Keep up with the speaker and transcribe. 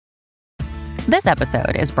This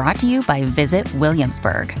episode is brought to you by Visit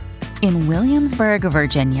Williamsburg. In Williamsburg,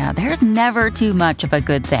 Virginia, there's never too much of a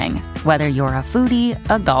good thing. Whether you're a foodie,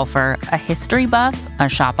 a golfer, a history buff, a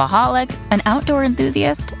shopaholic, an outdoor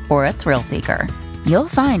enthusiast, or a thrill seeker, you'll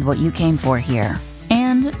find what you came for here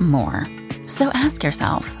and more. So ask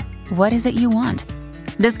yourself, what is it you want?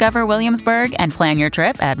 Discover Williamsburg and plan your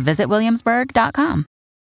trip at visitwilliamsburg.com.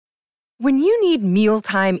 When you need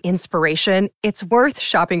mealtime inspiration, it's worth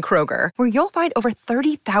shopping Kroger, where you'll find over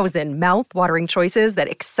 30,000 mouth-watering choices that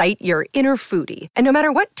excite your inner foodie. And no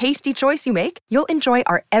matter what tasty choice you make, you'll enjoy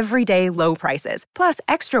our everyday low prices, plus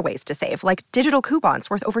extra ways to save, like digital coupons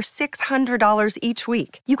worth over $600 each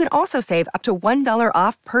week. You can also save up to $1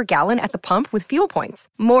 off per gallon at the pump with fuel points.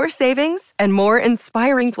 More savings and more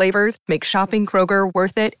inspiring flavors make shopping Kroger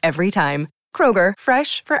worth it every time. Kroger,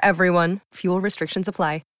 fresh for everyone. Fuel restrictions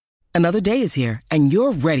apply. Another day is here, and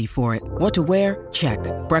you're ready for it. What to wear? Check.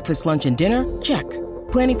 Breakfast, lunch, and dinner? Check.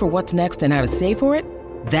 Planning for what's next and how to save for it?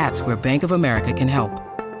 That's where Bank of America can help.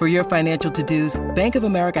 For your financial to-dos, Bank of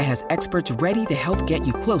America has experts ready to help get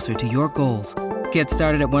you closer to your goals. Get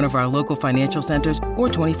started at one of our local financial centers or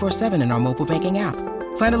 24/7 in our mobile banking app.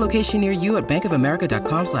 Find a location near you at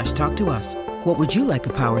bankofamerica.com/talktous. What would you like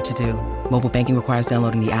the power to do? Mobile banking requires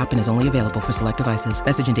downloading the app and is only available for select devices.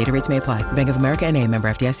 Message and data rates may apply. Bank of America N.A., member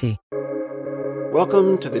FDIC.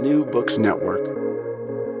 Welcome to the New Books Network.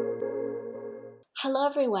 Hello,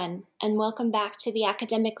 everyone, and welcome back to The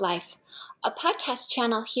Academic Life, a podcast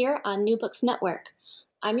channel here on New Books Network.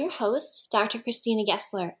 I'm your host, Dr. Christina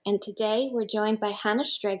Gessler, and today we're joined by Hannah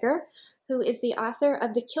Strager, who is the author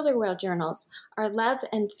of the Killer Whale Journals, Our Love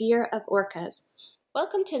and Fear of Orcas.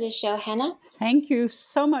 Welcome to the show, Hannah. Thank you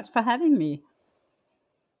so much for having me.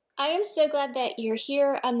 I am so glad that you're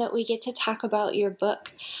here and that we get to talk about your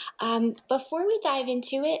book. Before we dive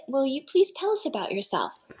into it, will you please tell us about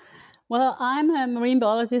yourself? Well, I'm a marine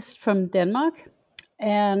biologist from Denmark,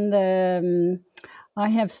 and I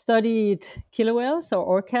have studied killer whales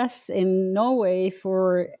or orcas in Norway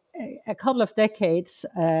for a couple of decades,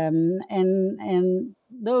 and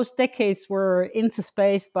those decades were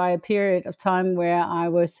interspaced by a period of time where I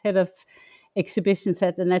was head of exhibitions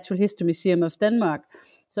at the Natural History Museum of Denmark.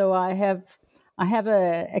 So I have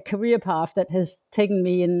a career path that has taken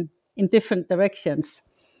me in different directions.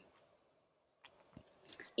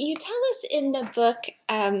 You tell us in the book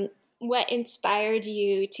what inspired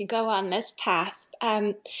you to go on this path.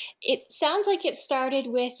 It sounds like it started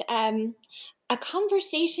with a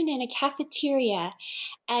conversation in a cafeteria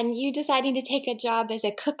and you deciding to take a job as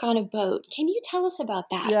a cook on a boat. Can you tell us about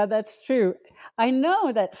that? Yeah, that's true. I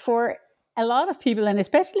know that for a lot of people, and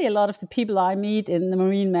especially a lot of the people I meet in the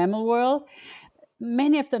marine mammal world,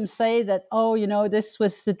 many of them say that, oh, this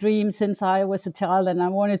was the dream since I was a child and I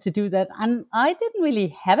wanted to do that. And I didn't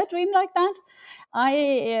really have a dream like that.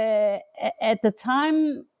 At the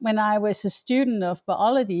time when I was a student of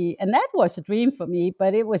biology, and that was a dream for me,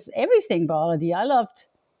 but it was everything biology. I loved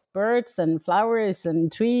birds and flowers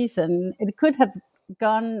and trees, and it could have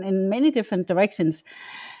gone in many different directions.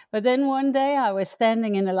 But then one day I was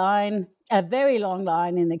standing in a very long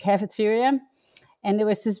line in the cafeteria, and there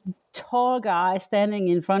was this tall guy standing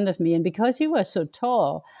in front of me. And because he was so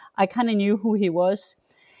tall, I kind of knew who he was.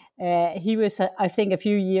 He was, I think, a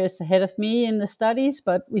few years ahead of me in the studies,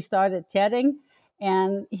 but we started chatting.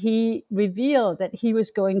 And he revealed that he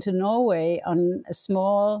was going to Norway on a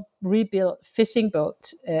small rebuilt fishing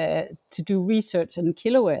boat to do research on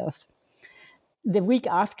killer whales the week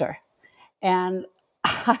after. And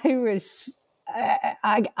I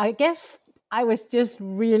guess I was just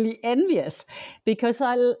really envious because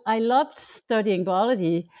I loved studying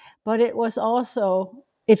biology, but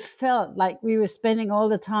it felt like we were spending all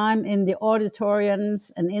the time in the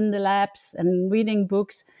auditoriums and in the labs and reading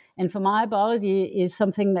books. And for my biology is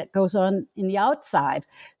something that goes on in the outside.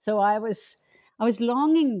 So I was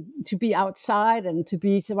longing to be outside and to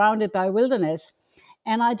be surrounded by wilderness.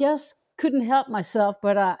 And I just couldn't help myself.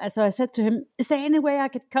 But so I said to him, is there any way I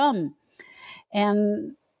could come?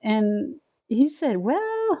 And he said,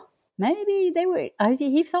 well, maybe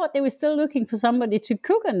he thought they were still looking for somebody to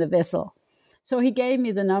cook on the vessel. So he gave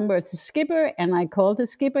me the number of the skipper, and I called the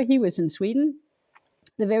skipper. He was in Sweden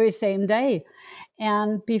the very same day.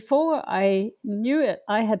 And before I knew it,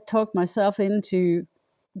 I had talked myself into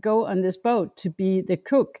go on this boat to be the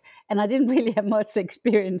cook. And I didn't really have much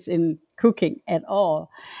experience in cooking at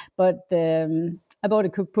all. But I bought a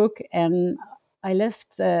cookbook and I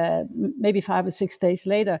left maybe 5 or 6 days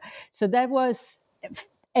later. So that was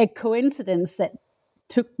a coincidence that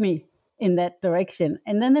took me in that direction.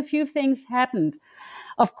 And then a few things happened.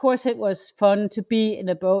 of course, it was fun to be in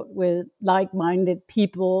a boat with like-minded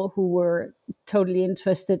people who were totally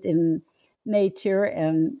interested in nature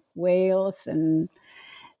and whales. And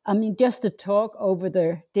I mean, just the talk over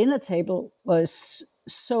the dinner table was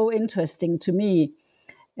so interesting to me.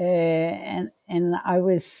 And I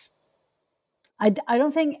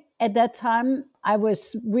don't think at that time I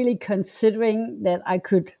was really considering that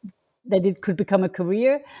it could become a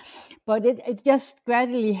career, but it just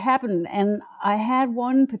gradually happened. And I had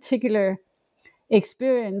one particular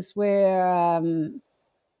experience where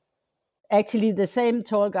actually the same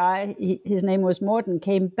tall guy, his name was Morten,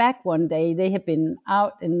 came back one day. They had been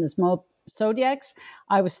out in the small Zodiacs.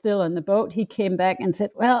 I was still on the boat. He came back and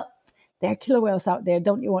said, well, there are killer whales out there.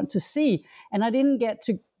 Don't you want to see? And I didn't get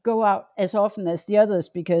to go out as often as the others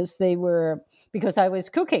because I was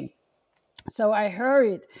cooking. So I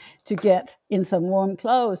hurried to get in some warm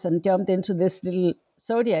clothes and jumped into this little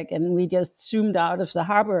Zodiac, and we just zoomed out of the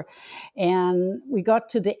harbor, and we got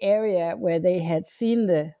to the area where they had seen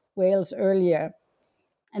the whales earlier,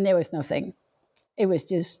 and there was nothing. It was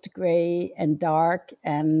just gray and dark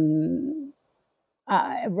and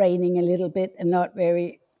raining a little bit and not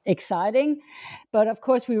very exciting. But of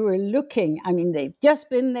course we were looking. I mean, they'd just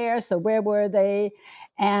been there, so where were they?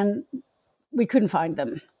 And we couldn't find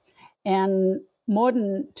them. And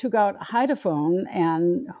Morten took out a hydrophone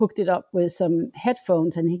and hooked it up with some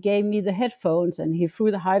headphones, and he gave me the headphones and he threw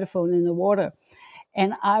the hydrophone in the water.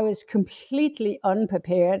 And I was completely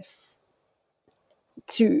unprepared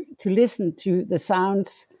to listen to the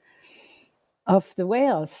sounds of the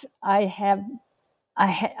whales. I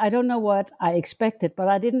don't know what I expected, but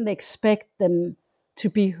I didn't expect them to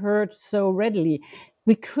be heard so readily.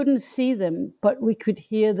 We couldn't see them, but we could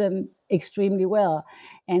hear them extremely well.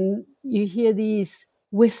 And you hear these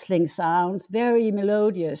whistling sounds, very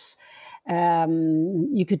melodious.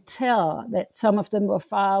 You could tell that some of them were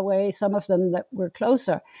far away, some of them that were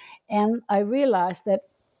closer. And I realized that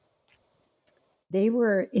they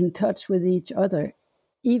were in touch with each other,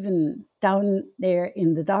 even down there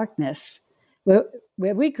in the darkness, where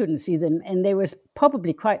we couldn't see them. And they were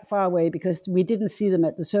probably quite far away because we didn't see them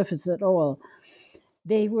at the surface at all.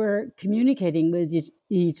 They were communicating with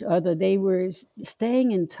each other. They were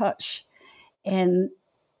staying in touch. And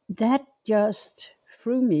that just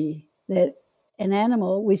threw me that an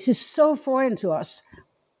animal, which is so foreign to us,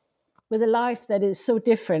 with a life that is so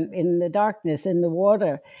different in the darkness, in the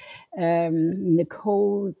water, in the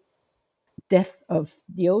cold depth of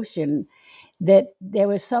the ocean, that there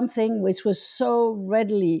was something which was so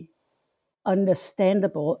readily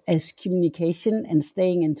understandable as communication and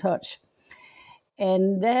staying in touch.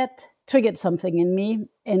 And that triggered something in me,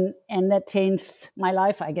 and that changed my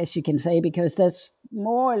life, I guess you can say, because that's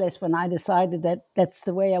more or less when I decided that that's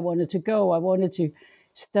the way I wanted to go. I wanted to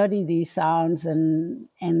study these sounds and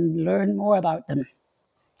learn more about them.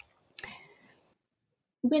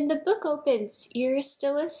 When the book opens, you're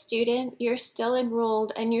still a student, you're still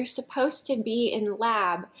enrolled, and you're supposed to be in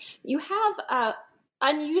lab. You have an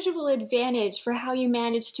unusual advantage for how you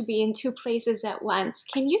managed to be in two places at once.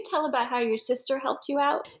 Can you tell about how your sister helped you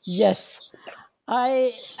out? Yes.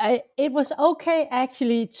 It was okay,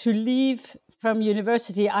 actually, to leave from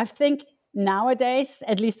university. I think nowadays,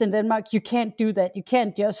 at least in Denmark, you can't do that. You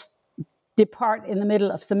can't just depart in the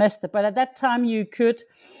middle of semester. But at that time, you could,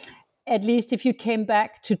 at least if you came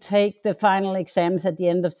back to take the final exams at the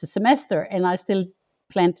end of the semester. And I still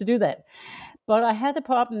plan to do that. But I had the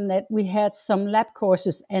problem that we had some lab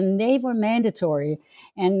courses and they were mandatory,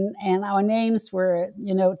 and our names were,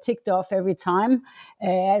 ticked off every time.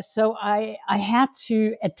 So I had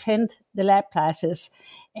to attend the lab classes.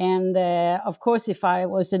 And of course, if I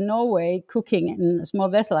was in Norway cooking in a small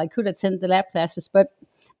vessel, I could attend the lab classes. But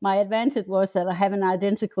my advantage was that I have an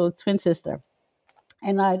identical twin sister.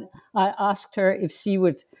 And I asked her if she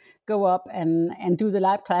would go up and do the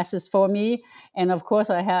lab classes for me. And of course,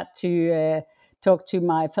 I had to talk to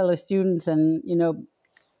my fellow students and,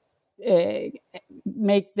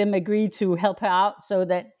 make them agree to help her out so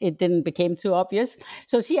that it didn't become too obvious.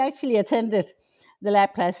 So she actually attended the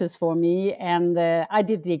lab classes for me, and I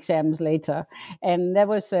did the exams later. And that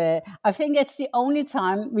was, I think it's the only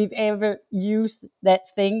time we've ever used that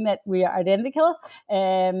thing that we are identical,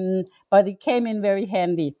 but it came in very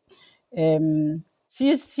handy.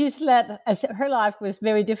 She's led, as her life was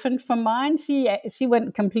very different from mine. She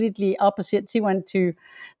went completely opposite. She went to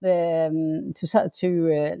Latin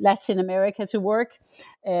America to work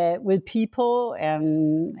with people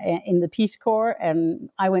and in the Peace Corps, and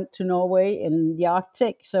I went to Norway in the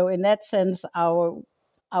Arctic. So in that sense, our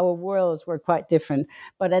worlds were quite different.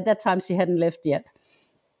 But at that time, she hadn't left yet.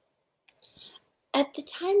 At the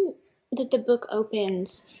time that the book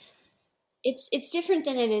opens, it's different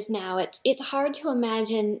than it is now. It's hard to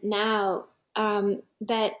imagine now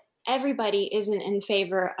that everybody isn't in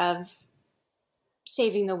favor of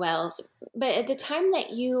saving the whales. But at the time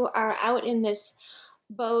that you are out in this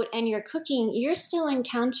boat and you're cooking, you're still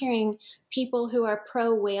encountering people who are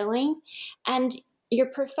pro whaling, and your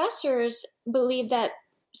professors believe that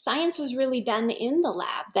science was really done in the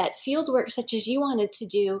lab, that field work such as you wanted to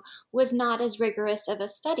do was not as rigorous of a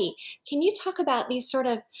study. Can you talk about these sort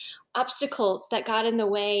of obstacles that got in the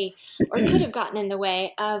way or could have gotten in the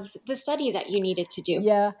way of the study that you needed to do?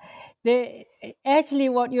 Yeah. Actually,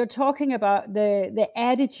 what you're talking about, the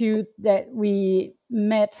attitude that we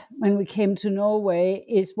met when we came to Norway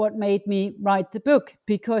is what made me write the book,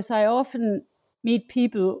 because I often meet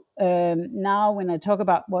people now when I talk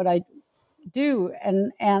about what I do,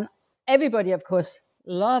 and everybody, of course,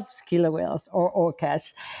 loves killer whales or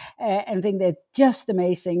orcas and think they're just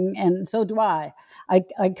amazing, and so do I.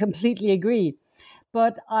 I completely agree.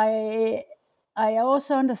 But I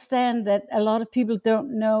also understand that a lot of people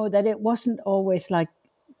don't know that it wasn't always like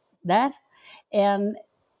that. And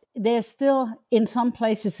there's still, in some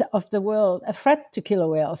places of the world, a threat to killer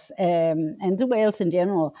whales and to whales in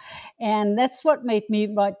general. And that's what made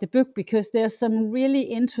me write the book, because there's some really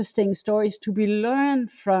interesting stories to be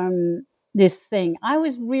learned from this thing. I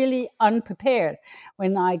was really unprepared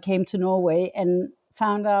when I came to Norway and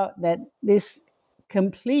found out that this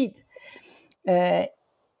complete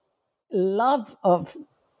love of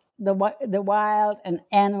the wild and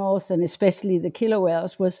animals, and especially the killer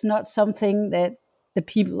whales, was not something that the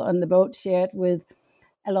people on the boat shared with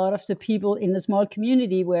a lot of the people in the small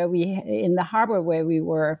community in the harbor where we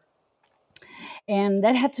were. And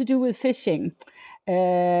that had to do with fishing.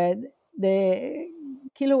 The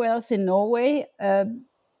killer whales in Norway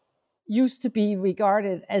used to be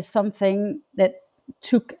regarded as something that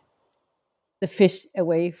took the fish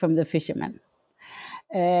away from the fishermen.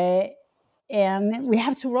 And we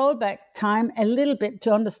have to roll back time a little bit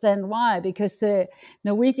to understand why, because the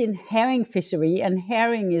Norwegian herring fishery, and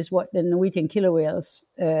herring is what the Norwegian killer whales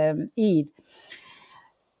eat,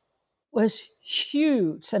 was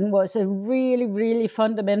huge and was a really, really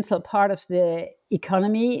fundamental part of the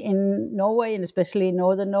economy in Norway, and especially in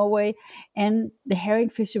northern Norway. And the herring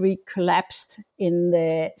fishery collapsed in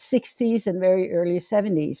the 60s and very early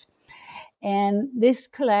 70s. And this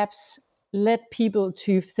collapse led people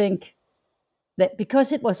to think that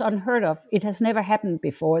because it was unheard of, it has never happened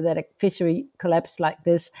before that a fishery collapsed like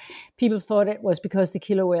this. People thought it was because the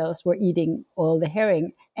killer whales were eating all the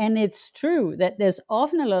herring. And it's true that there's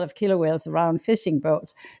often a lot of killer whales around fishing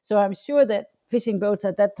boats. So I'm sure that fishing boats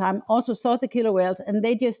at that time also saw the killer whales, and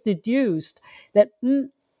they just deduced that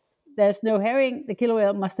there's no herring, the killer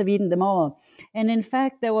whale must have eaten them all. And in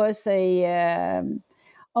fact, there was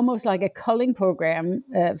almost like a culling program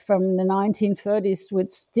from the 1930s,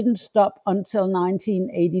 which didn't stop until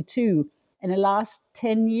 1982. And the last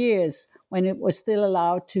 10 years, when it was still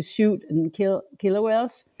allowed to shoot and kill killer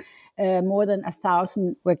whales, more than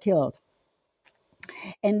 1,000 were killed.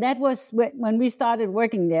 And that was when we started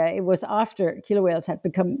working there. It was after killer whales had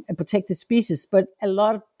become a protected species, but a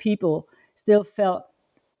lot of people still felt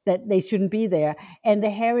that they shouldn't be there. And the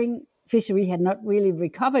herring fishery had not really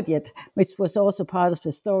recovered yet, which was also part of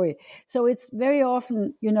the story. So it's very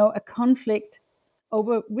often, a conflict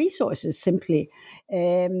over resources simply.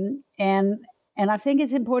 And I think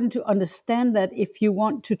it's important to understand that if you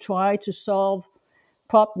want to try to solve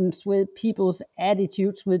problems with people's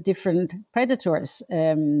attitudes with different predators.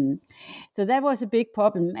 So that was a big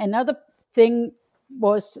problem. Another thing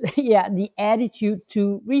was, the attitude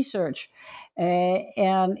to research.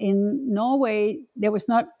 And in Norway, there was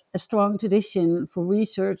not a strong tradition for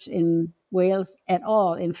research in whales at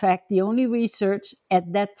all. In fact, the only research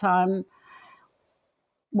at that time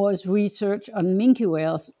was research on minke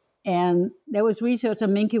whales. And there was research on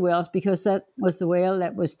minke whales because that was the whale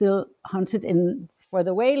that was still hunted for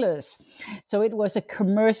the whalers. So it was a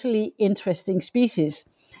commercially interesting species.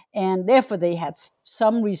 And therefore, they had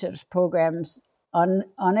some research programs on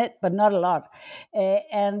it, but not a lot.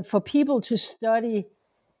 And for people to study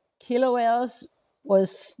killer whales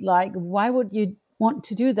was like, why would you want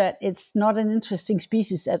to do that? It's not an interesting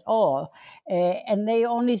species at all. And they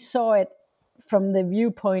only saw it from the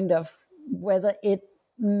viewpoint of whether it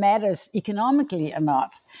matters economically or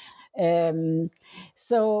not.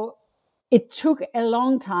 So it took a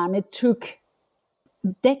long time. It took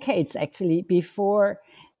decades, actually, before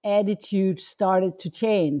attitudes started to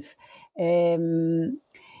change. And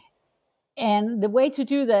the way to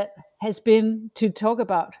do that has been to talk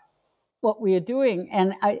about what we are doing.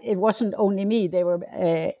 And it wasn't only me. There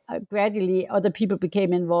were gradually other people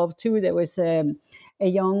became involved too. There was a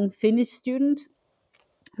young Finnish student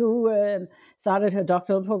who started her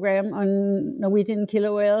doctoral program on Norwegian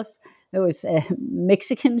killer whales. There was a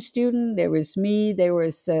Mexican student. There was me. There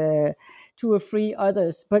was 2 or 3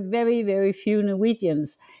 others, but very, very few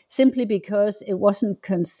Norwegians, simply because it wasn't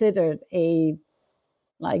considered a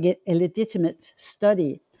legitimate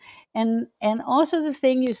study. And also the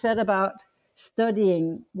thing you said about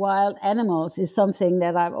studying wild animals is something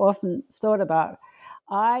that I've often thought about.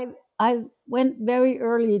 I went very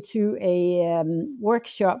early to a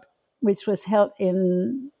workshop which was held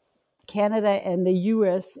in Canada and the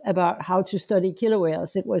US about how to study killer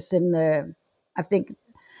whales. It was in I think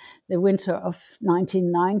the winter of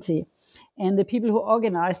 1990. And the people who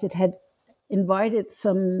organized it had invited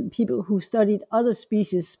some people who studied other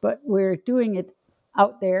species, but were doing it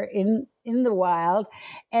out there in the wild,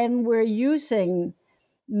 and were using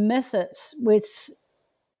methods which,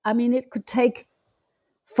 I mean, it could take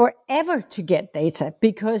forever to get data,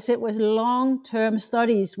 because it was long-term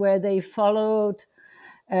studies where they followed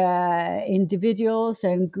individuals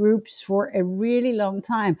and groups for a really long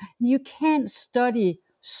time. You can't study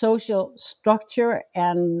social structure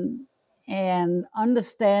and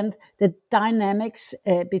understand the dynamics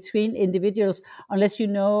between individuals unless you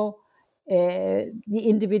know the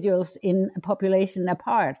individuals in a population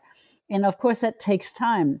apart. And of course, that takes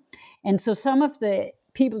time. And so some of the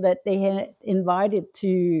people that they had invited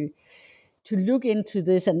to look into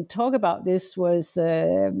this and talk about this was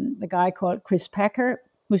a guy called Chris Packer,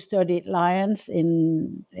 who studied lions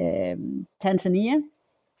in Tanzania.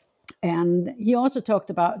 And he also talked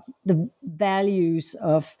about the values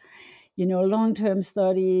of, long-term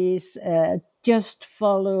studies, just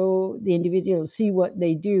follow the individual, see what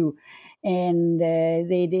they do. And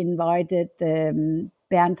they'd invited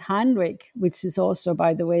Bernd Heinrich, which is also,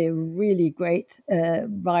 by the way, a really great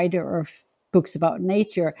writer of books about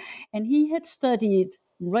nature. And he had studied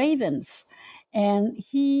ravens. And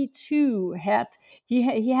he too had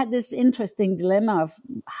this interesting dilemma of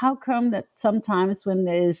how come that sometimes when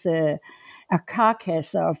there's a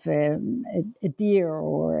carcass of a deer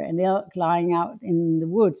or an elk lying out in the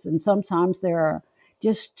woods, and sometimes there are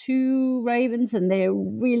just 2 ravens and they're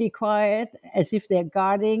really quiet as if they're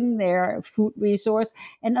guarding their food resource,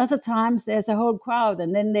 and other times there's a whole crowd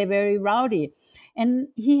and then they're very rowdy. And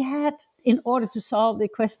he had, in order to solve the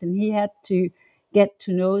question, he had to get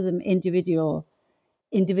to know them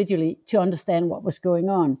individually to understand what was going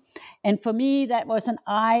on. And for me, that was an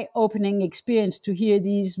eye-opening experience to hear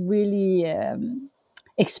these really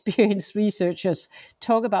experienced researchers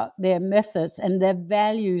talk about their methods and their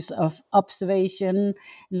values of observation,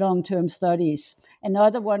 long-term studies.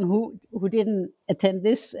 Another one who didn't attend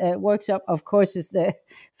this workshop, of course, is the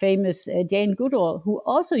famous Jane Goodall, who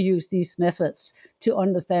also used these methods to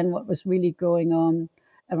understand what was really going on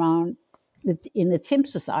around in the chimp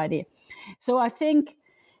society. So I think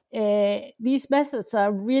these methods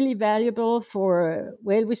are really valuable for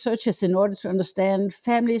whale researchers in order to understand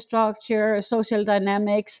family structure, social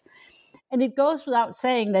dynamics. And it goes without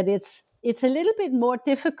saying that it's a little bit more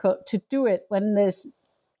difficult to do it when this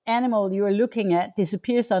animal you are looking at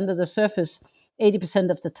disappears under the surface 80%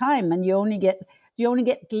 of the time, and you only get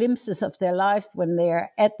glimpses of their life when they are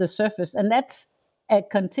at the surface. And that's a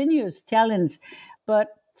continuous challenge,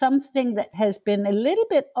 but something that has been a little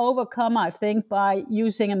bit overcome, I think, by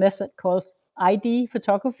using a method called ID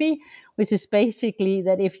photography, which is basically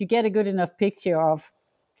that if you get a good enough picture of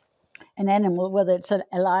an animal, whether it's a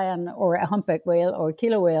lion or a humpback whale or a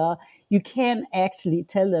killer whale, you can actually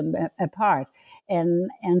tell them apart and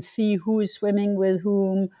see who is swimming with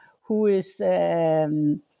whom, who is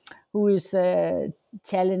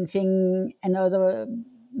challenging another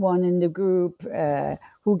one in the group,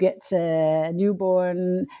 who gets a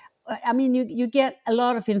newborn. I mean, you get a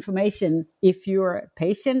lot of information if you're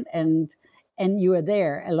patient and you are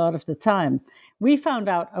there a lot of the time. We found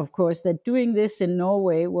out, of course, that doing this in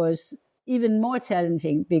Norway was even more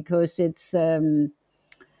challenging because it's the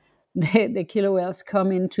killer whales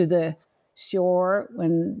come into the shore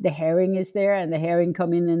when the herring is there, and the herring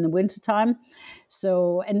come in the wintertime.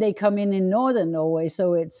 So, and they come in northern Norway,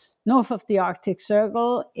 so it's north of the Arctic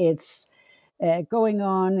Circle. It's going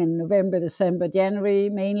on in November, December, January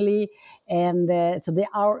mainly, and so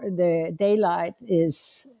the daylight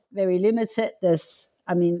is very limited.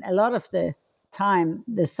 A lot of the time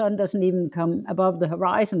the sun doesn't even come above the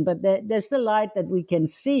horizon, but there's the light that we can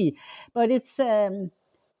see. But it's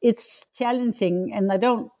challenging, and I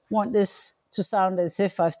don't want this to sound as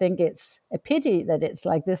if I think it's a pity that it's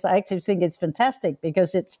like this. I actually think it's fantastic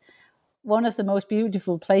because it's one of the most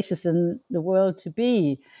beautiful places in the world to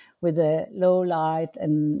be, with the low light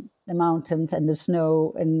and the mountains and the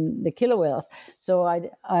snow and the killer whales. So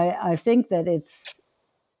I think that it's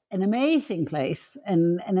an amazing place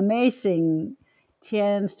and an amazing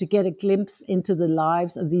chance to get a glimpse into the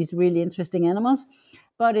lives of these really interesting animals,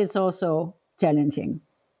 but it's also challenging.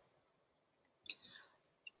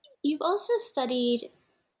 You've also studied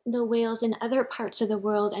the whales in other parts of the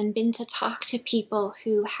world and been to talk to people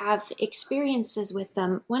who have experiences with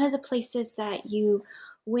them. One of the places that you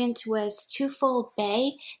went was Twofold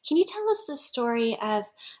Bay. Can you tell us the story of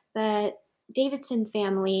the Davidson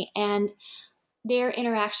family and their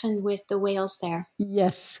interaction with the whales there?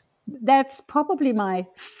 Yes, that's probably my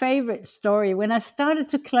favorite story. When I started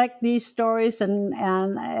to collect these stories and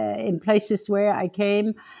in places where I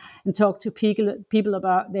came and talked to people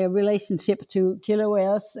about their relationship to killer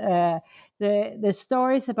whales, the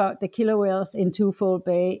stories about the killer whales in Twofold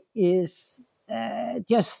Bay is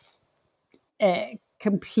just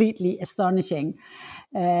completely astonishing.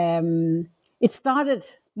 It started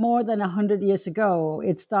more than 100 years ago.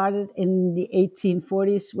 It started in the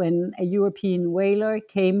 1840s when a European whaler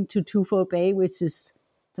came to Twofold Bay, which is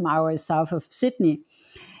some hours south of Sydney.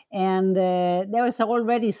 And there was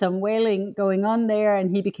already some whaling going on there,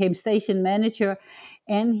 and he became station manager.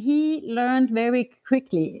 And he learned very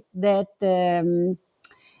quickly that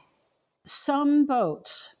some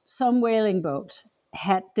whaling boats,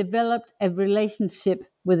 had developed a relationship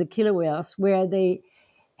with the killer whales where they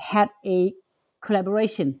had a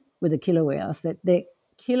collaboration with the killer whales, that the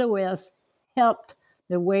killer whales helped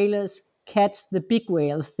the whalers catch the big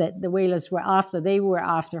whales that the whalers were after. They were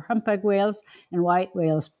after humpback whales and white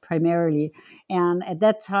whales primarily. And at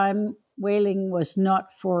that time, whaling was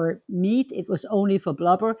not for meat, it was only for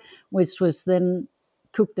blubber, which was then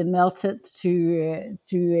cooked and melted so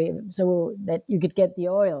that you could get the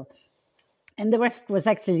oil. And the rest was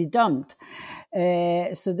actually dumped.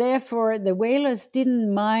 So therefore, the whalers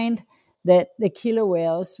didn't mind that the killer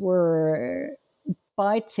whales were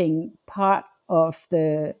biting part of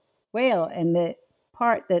the whale, and the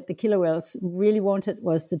part that the killer whales really wanted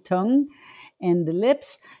was the tongue and the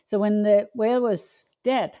lips. So when the whale was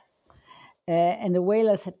dead, and the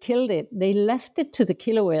whalers had killed it, they left it to the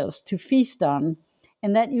killer whales to feast on,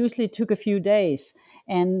 and that usually took a few days.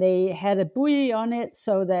 And they had a buoy on it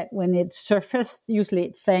so that when it surfaced, usually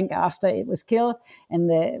it sank after it was killed, and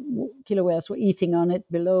the killer whales were eating on it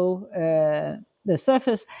below the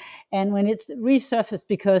surface. And when it resurfaced,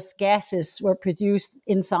 because gases were produced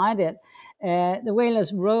inside it, the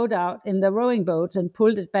whalers rowed out in the rowing boats and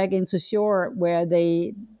pulled it back into shore, where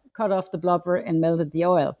they cut off the blubber and melted the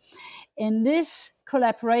oil. And this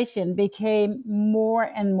collaboration became more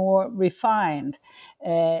and more refined,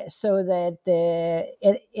 so that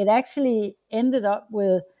it actually ended up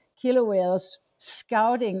with killer whales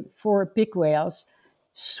scouting for big whales,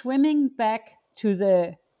 swimming back to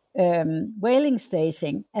the whaling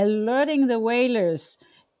station, alerting the whalers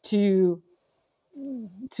to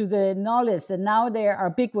the knowledge that now there are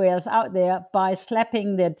big whales out there by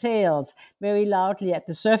slapping their tails very loudly at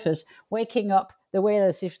the surface, waking up the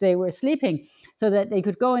whalers if they were sleeping, so that they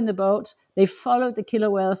could go in the boats. They followed the killer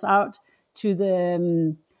whales out to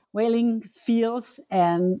the whaling fields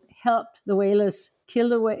and helped the whalers kill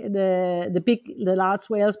the large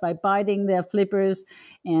whales by biting their flippers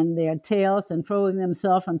and their tails and throwing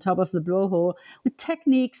themselves on top of the blowhole, with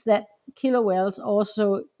techniques that killer whales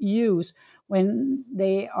also use when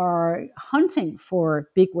they are hunting for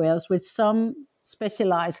big whales, which some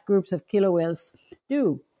specialized groups of killer whales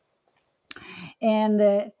do. And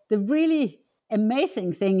the really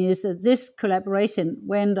amazing thing is that this collaboration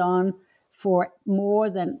went on for more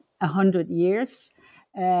than 100 years,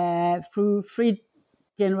 through 3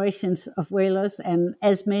 generations of whalers and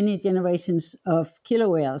as many generations of killer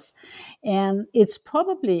whales. And it's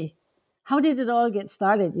probably, how did it all get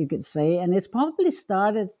started, you could say? And it's probably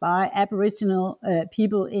started by Aboriginal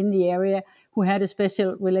people in the area who had a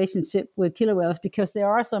special relationship with killer whales, because there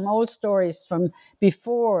are some old stories from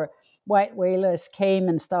before white whalers came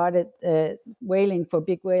and started whaling for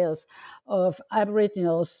big whales, of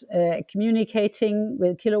Aboriginals communicating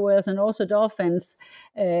with killer whales and also dolphins.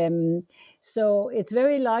 So it's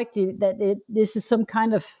very likely that this is some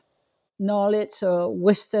kind of knowledge or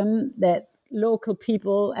wisdom that local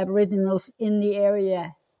people, Aboriginals in the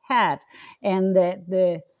area, had, and that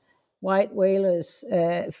the white whalers,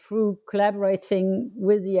 through collaborating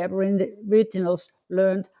with the Aboriginals,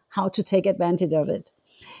 learned how to take advantage of it.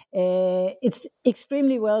 It's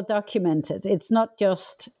extremely well documented. It's not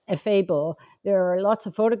just a fable. There are lots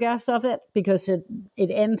of photographs of it, because it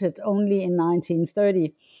ended only in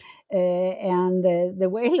 1930. and the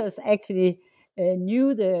whalers actually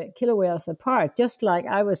knew the killer whales apart, just like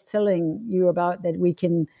I was telling you about that we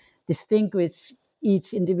can distinguish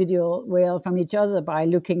each individual whale from each other by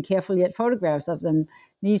looking carefully at photographs of them.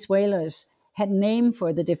 These whalers had name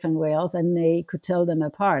for the different whales, and they could tell them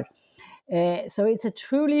apart. So it's a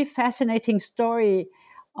truly fascinating story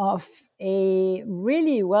of a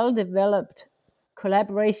really well-developed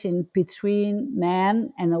collaboration between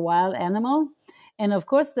man and a wild animal. And of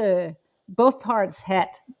course, both parts had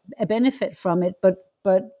a benefit from it, but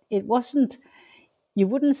it wasn't. You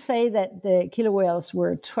wouldn't say that the killer whales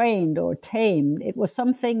were trained or tamed. It was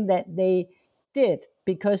something that they did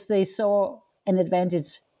because they saw an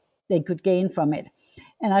advantage they could gain from it.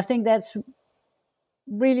 And I think that's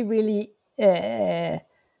really, really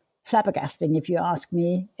flabbergasting, if you ask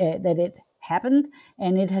me, that it happened.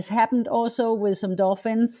 And it has happened also with some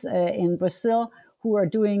dolphins in Brazil who are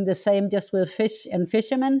doing the same just with fish and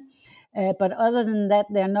fishermen. But other than that,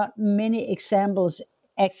 there are not many examples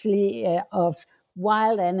actually of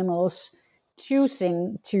wild animals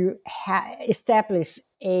choosing to establish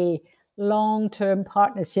a long-term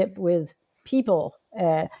partnership with people.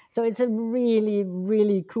 So it's a really,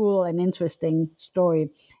 really cool and interesting story.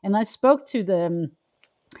 And I spoke to the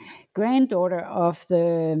granddaughter of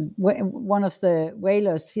one of the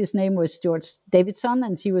whalers. His name was George Davidson,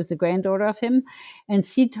 and she was the granddaughter of him. And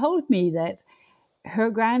she told me that her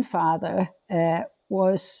grandfather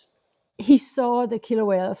he saw the killer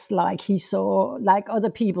whales like other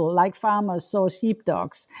people, like farmers saw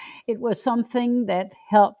sheepdogs. It was something that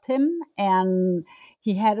helped him, and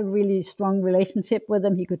he had a really strong relationship with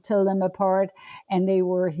them. He could tell them apart, and they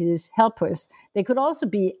were his helpers. They could also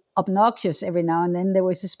be obnoxious every now and then. There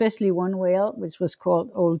was especially one whale, which was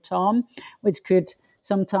called Old Tom, which could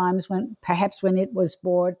sometimes, when it was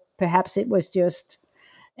bored, perhaps it was just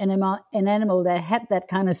an animal that had that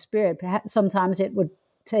kind of spirit. Perhaps sometimes it would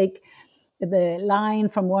take the line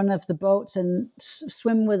from one of the boats and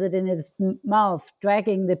swim with it in its mouth,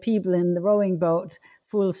 dragging the people in the rowing boat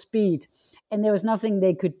full speed. And there was nothing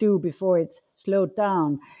they could do before it slowed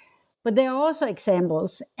down. But there are also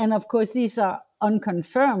examples, and of course these are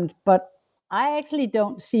unconfirmed, but I actually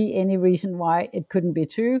don't see any reason why it couldn't be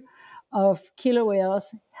true, of killer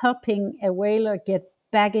whales helping a whaler get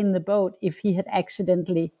back in the boat if he had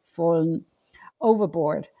accidentally fallen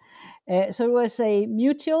overboard. So it was a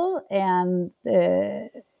mutual and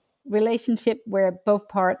relationship where both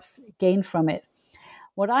parts gained from it.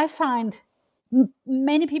 What I find,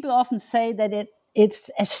 many people often say that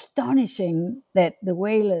it's astonishing that the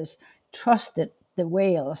whalers trusted the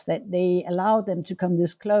whales, that they allowed them to come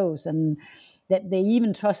this close, and that they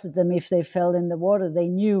even trusted them if they fell in the water. They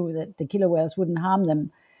knew that the killer whales wouldn't harm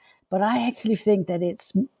them. But I actually think that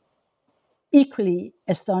it's equally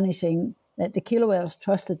astonishing that the killer whales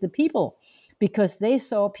trusted the people, because they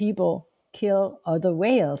saw people kill other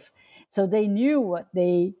whales. So they knew what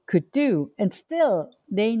they could do, and still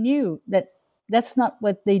they knew that that's not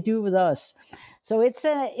what they do with us. So it's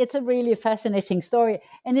a really fascinating story,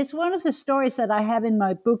 and it's one of the stories that I have in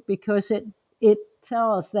my book, because it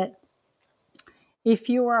tells that if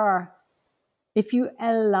you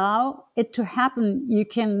allow it to happen, you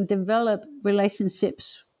can develop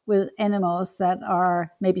relationships with animals that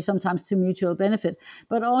are maybe sometimes to mutual benefit.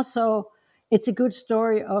 But also, it's a good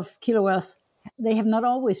story of killer whales. They have not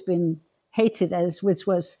always been hated, which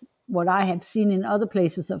was what I have seen in other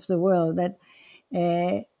places of the world, that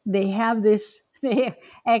they have this.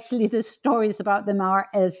 Actually, the stories about them are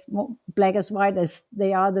as black as white as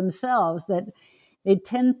they are themselves, that they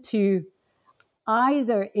tend to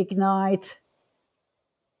either ignite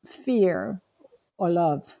fear or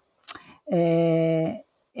love,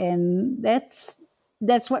 and that's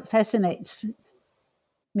what fascinates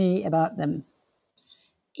me about them.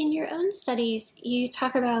 In your own studies, you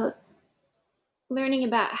talk about learning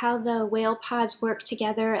about how the whale pods work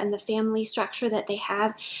together and the family structure that they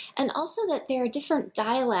have, and also that there are different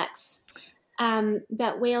dialects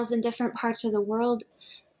that whales in different parts of the world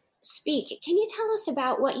speak. Can you tell us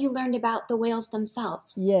about what you learned about the whales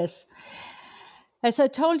themselves? Yes. As I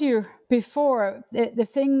told you before, the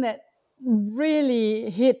thing that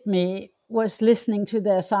really hit me was listening to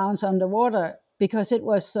their sounds underwater, because it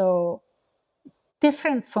was so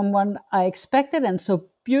different from what I expected, and so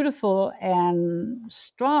beautiful and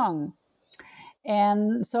strong.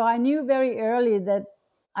 And so I knew very early that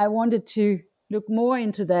I wanted to look more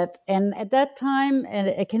into that. And at that time,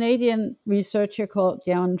 a Canadian researcher called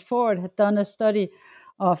John Ford had done a study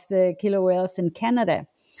of the killer whales in Canada.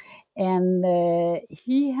 And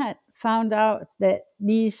he had found out that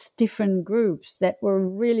these different groups that were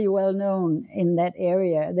really well known in that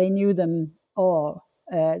area, they knew them all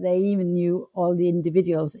they even knew all the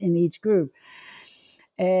individuals in each group.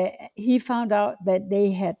 He found out that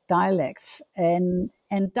they had dialects, and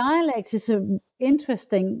dialects is an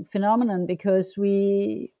interesting phenomenon because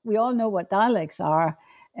we all know what dialects are,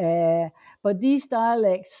 but these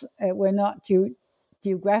dialects were not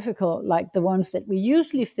geographical like the ones that we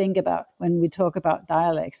usually think about when we talk about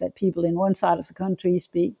dialects, that people in one side of the country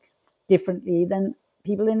speak differently than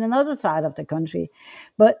people in another side of the country.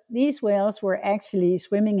 But these whales were actually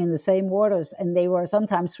swimming in the same waters, and they were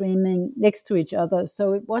sometimes swimming next to each other.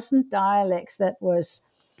 So it wasn't dialects that was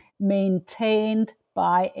maintained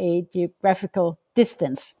by a geographical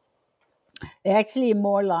distance. They're actually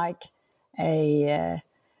more like a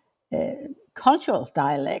cultural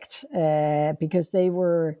dialect because they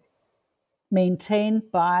were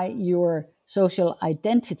maintained by your social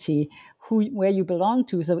identity, where you belong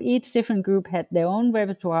to. So each different group had their own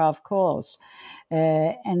repertoire of calls,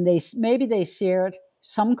 and maybe they shared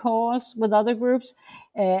some calls with other groups,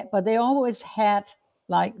 but they always had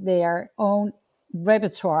like their own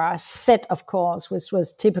repertoire set of calls, which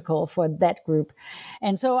was typical for that group.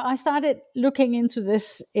 And so I started looking into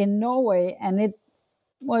this in Norway, and it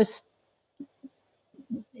was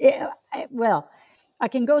well, I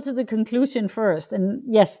can go to the conclusion first. And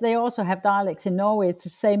yes, they also have dialects in Norway. It's the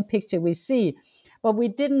same picture we see. But we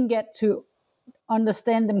didn't get to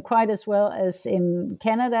understand them quite as well as in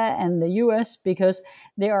Canada and the US because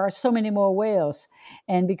there are so many more whales.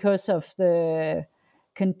 And because of the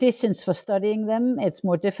conditions for studying them, it's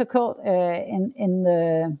more difficult in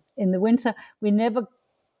the winter. We never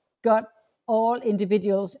got all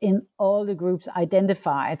individuals in all the groups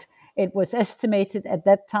identified. It was estimated at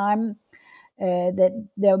that time that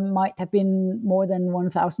there might have been more than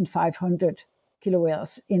 1,500 killer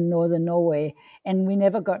whales in northern Norway, and we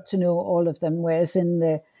never got to know all of them, whereas in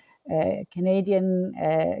the Canadian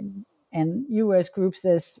and US groups,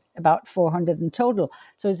 there's about 400 in total.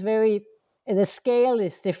 So the scale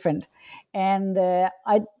is different. And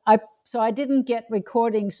I didn't get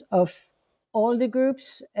recordings of all the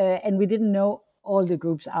groups, and we didn't know all the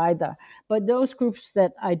groups either. But those groups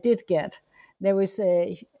that I did get, there was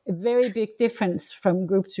a very big difference from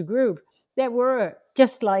group to group. There were,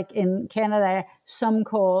 just like in Canada, some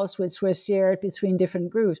calls which were shared between different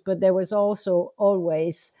groups, but there was also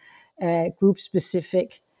always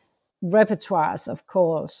group-specific repertoires of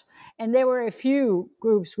calls. And there were a few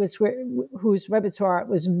groups whose repertoire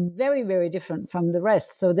was very, very different from the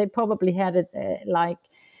rest. So they probably had it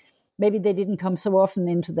maybe they didn't come so often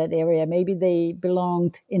into that area. Maybe they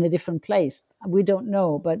belonged in a different place. We don't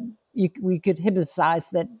know, but we could hypothesize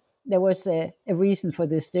that there was a reason for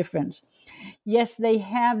this difference. Yes, they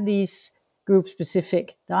have these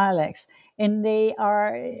group-specific dialects, and they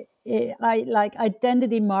are like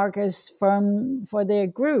identity markers for their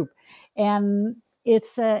group. And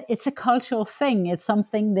it's a cultural thing. It's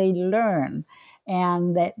something they learn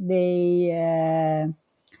and that they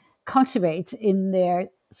cultivate in their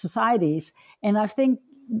societies. And I think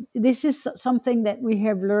this is something that we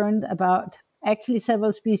have learned about actually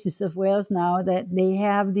several species of whales now, that they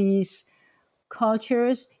have these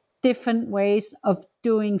cultures, different ways of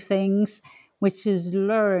doing things, which is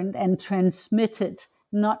learned and transmitted,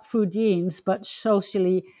 not through genes, but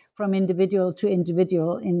socially from individual to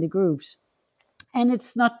individual in the groups. And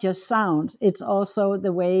it's not just sounds, it's also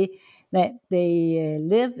the way that they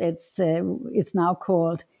live. It's now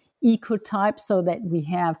called ecotype, so that we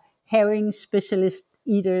have herring specialist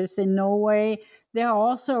eaters in Norway. There are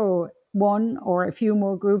also one or a few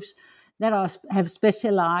more groups that have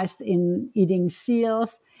specialized in eating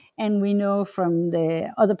seals. And we know from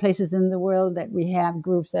the other places in the world that we have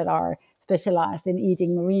groups that are specialized in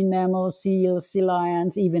eating marine mammals, seals, sea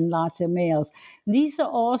lions, even larger males. These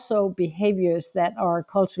are also behaviors that are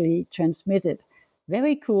culturally transmitted.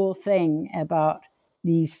 Very cool thing about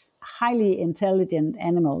these highly intelligent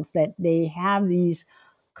animals, that they have these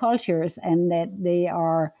cultures and that they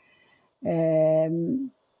are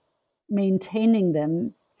maintaining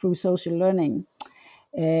them through social learning.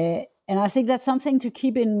 And I think that's something to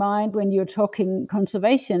keep in mind when you're talking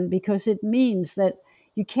conservation, because it means that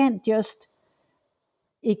you can't just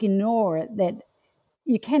ignore that.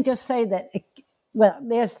 You can't just say that, well,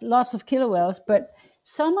 there's lots of killer whales, but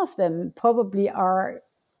some of them probably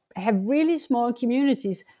have really small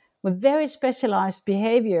communities with very specialized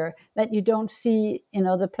behavior that you don't see in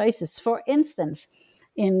other places. For instance,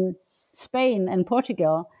 in Spain and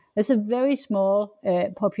Portugal, there's a very small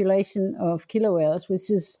population of killer whales,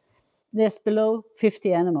 there's below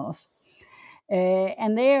 50 animals.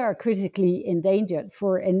 And they are critically endangered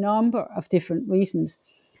for a number of different reasons.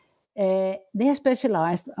 They're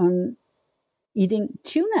specialized on eating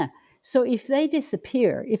tuna. So if they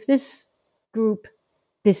disappear, if this group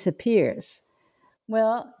disappears,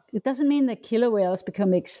 well, it doesn't mean that killer whales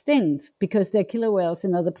become extinct because there are killer whales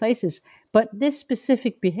in other places, but this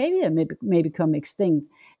specific behavior may become extinct.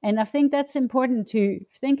 And I think that's important to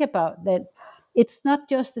think about, that it's not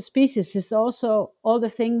just the species, it's also all the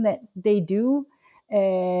things that they do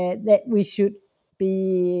that we should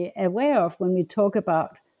be aware of when we talk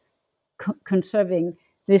about conserving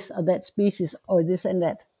this or that species or this and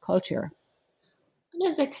that culture.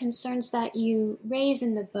 One of the concerns that you raise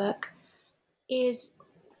in the book is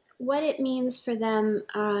what it means for them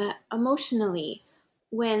emotionally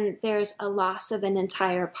when there's a loss of an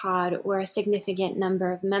entire pod or a significant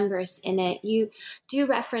number of members in it. You do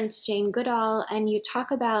reference Jane Goodall, and you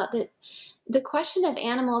talk about the question of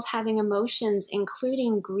animals having emotions,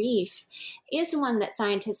 including grief, is one that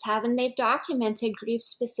scientists have, and they've documented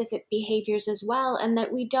grief-specific behaviors as well, and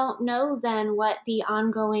that we don't know then what the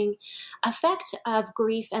ongoing effect of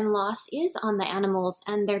grief and loss is on the animals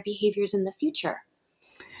and their behaviors in the future.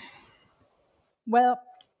 Well,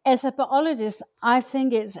 as a biologist, I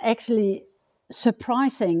think it's actually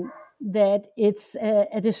surprising that it's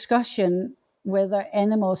a discussion whether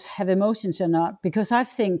animals have emotions or not, because I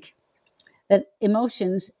think that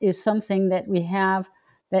emotions is something that we have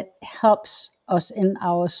that helps us in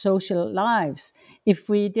our social lives. If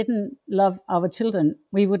we didn't love our children,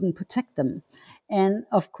 we wouldn't protect them. And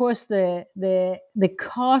of course, the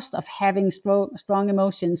cost of having strong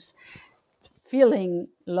emotions, feeling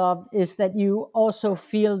love, is that you also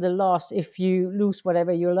feel the loss if you lose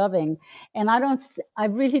whatever you're loving. And I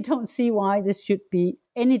really don't see why this should be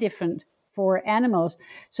any different for animals.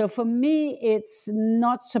 So for me, it's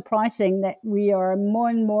not surprising that we are more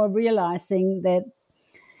and more realizing that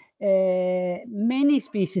many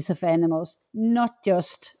species of animals, not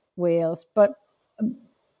just whales, but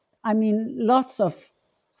I mean, lots of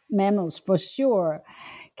mammals for sure,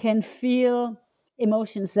 can feel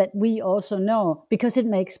emotions that we also know, because it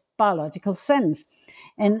makes biological sense.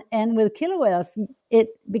 And with killer whales, it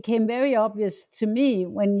became very obvious to me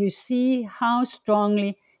when you see how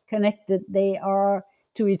strongly connected they are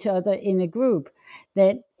to each other in a group,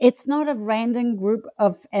 that it's not a random group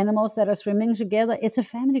of animals that are swimming together, it's a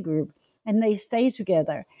family group, and they stay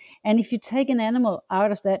together. And if you take an animal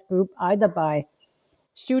out of that group, either by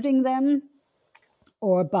shooting them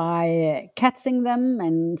or by catching them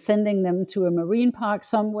and sending them to a marine park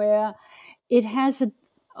somewhere, it has,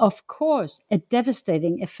 of course, a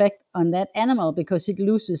devastating effect on that animal because it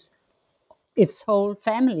loses its whole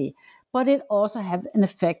family. But it also has an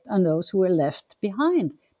effect on those who are left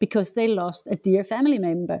behind because they lost a dear family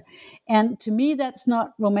member. And to me, that's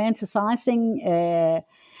not romanticizing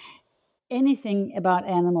anything about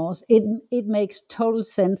animals. It makes total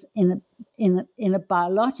sense in a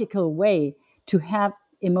biological way to have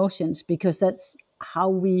emotions, because that's how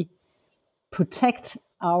we protect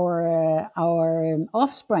our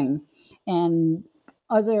offspring and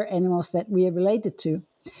other animals that we are related to.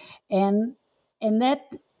 And that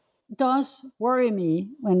does worry me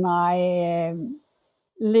when I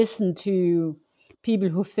listen to people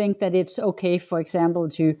who think that it's okay, for example,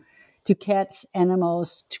 to catch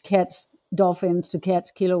animals, to catch dolphins, to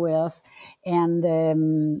catch killer whales, and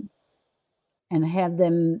have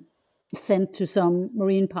them sent to some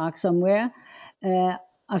marine park somewhere.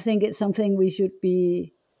 I think it's something we should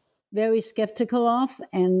be very skeptical of,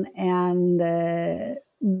 and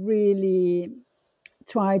really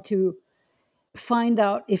try to find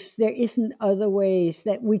out if there isn't other ways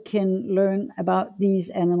that we can learn about these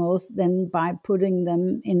animals than by putting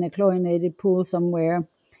them in a chlorinated pool somewhere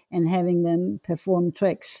and having them perform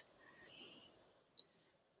tricks.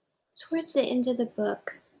 Towards the end of the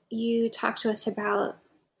book, you talk to us about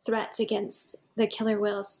threats against the killer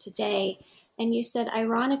whales today, and you said,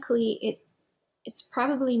 ironically, it's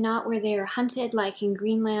probably not where they are hunted, like in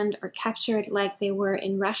Greenland, or captured like they were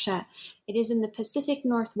in Russia. It is in the Pacific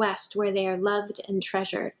Northwest where they are loved and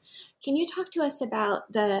treasured. Can you talk to us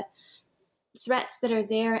about the threats that are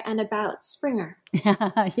there and about Springer?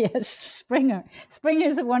 Yes, Springer. Springer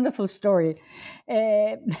is a wonderful story.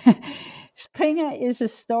 Springer is a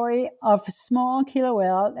story of a small killer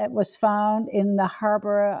whale that was found in the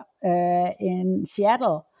harbor in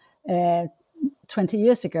Seattle 20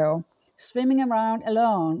 years ago, swimming around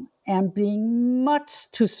alone and being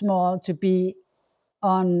much too small to be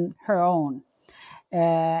on her own.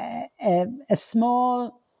 A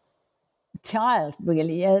small child,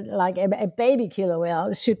 really, like a baby killer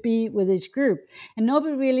whale, should be with its group. And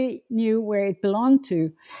nobody really knew where it belonged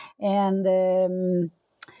to. And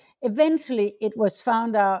eventually it was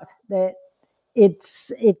found out that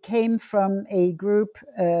it came from a group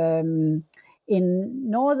in in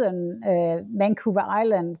northern Vancouver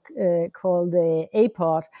Island called the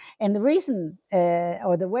apod. And the reason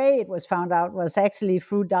or the way it was found out was actually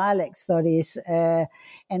through dialect studies.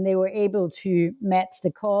 And they were able to match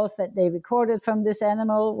the calls that they recorded from this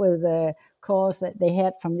animal with the calls that they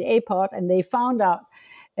had from the apod. And they found out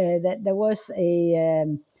that there was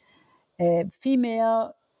a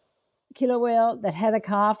female killer whale that had a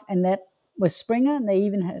calf, and that was Springer. And they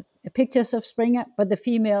even had pictures of Springer, but the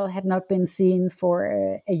female had not been seen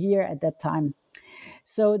for a year at that time.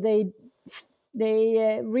 So they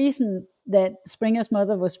reasoned that Springer's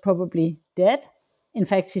mother was probably dead. In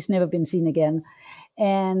fact, she's never been seen again.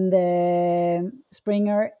 And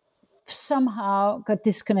Springer somehow got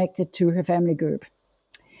disconnected to her family group.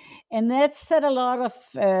 And that set a lot of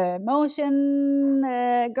motion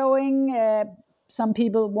going. Some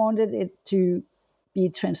people wanted it to be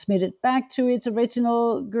transmitted back to its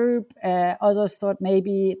original group. Others thought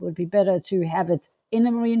maybe it would be better to have it in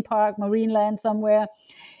a marine park, marine land somewhere.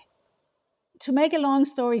 To make a long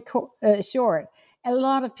story short, a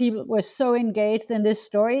lot of people were so engaged in this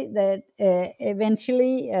story that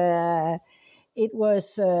eventually it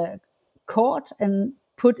was caught and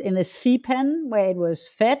put in a sea pen where it was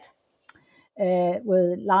fed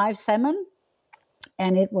with live salmon.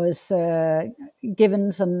 And it was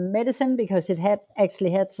given some medicine because it had actually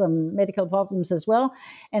had some medical problems as well.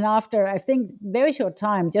 And after, I think, very short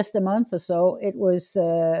time, just a month or so, it was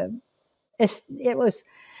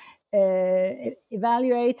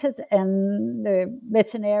evaluated, and the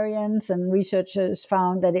veterinarians and researchers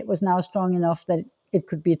found that it was now strong enough that it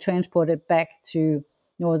could be transported back to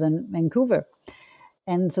northern Vancouver.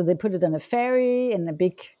 And so they put it on a ferry in a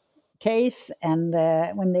big case, and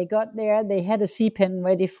when they got there, they had a sea pen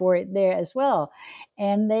ready for it there as well.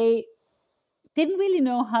 And they didn't really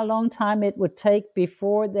know how long time it would take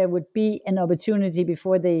before there would be an opportunity,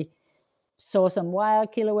 before they saw some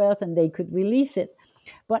wild killer whales and they could release it.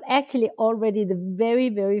 But actually already the very,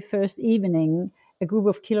 very first evening, a group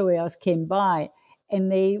of killer whales came by,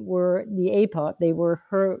 and they were the apod, they were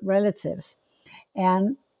her relatives.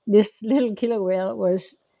 And this little killer whale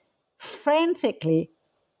was frantically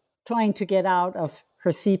trying to get out of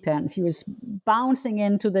her sea pen. She was bouncing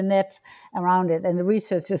into the net around it, and the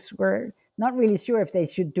researchers were not really sure if they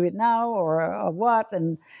should do it now or what.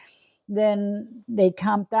 And then they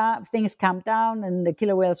calmed down, things calmed down, and the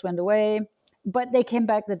killer whales went away. But they came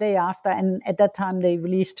back the day after, and at that time they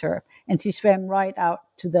released her, and she swam right out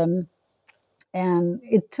to them. And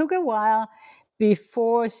it took a while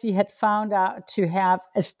before she had found out to have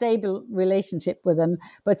a stable relationship with them,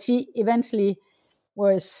 but she eventually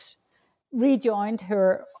was rejoined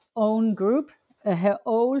her own group, her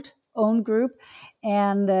old own group,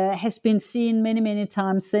 and has been seen many, many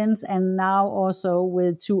times since, and now also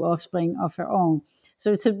with 2 offspring of her own.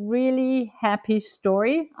 So it's a really happy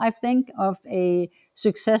story, I think, of a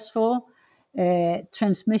successful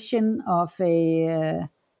transmission of a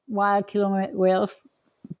wild killer whale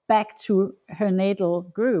back to her natal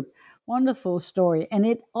group. Wonderful story. And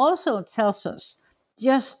it also tells us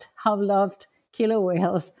just how loved killer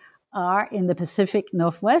whales are in the Pacific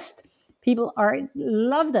Northwest. People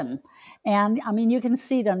love them. And I mean, you can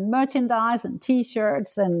see it on merchandise and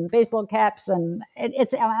T-shirts and baseball caps, and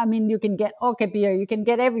you can get Orca beer, you can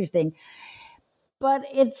get everything. But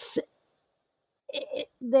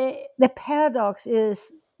the paradox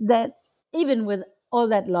is that even with all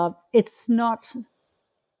that love, it's not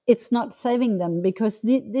saving them, because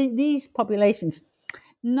these populations,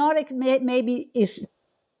 maybe is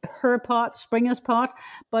her part, Springer's part,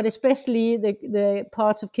 but especially the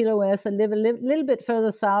parts of killer whales that live a little bit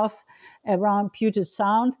further south around Puget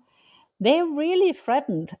Sound, they're really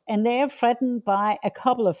threatened. And they're threatened by a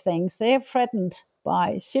couple of things. They're threatened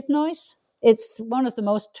by ship noise. It's one of the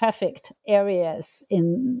most trafficked areas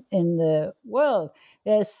in the world.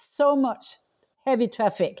 There's so much heavy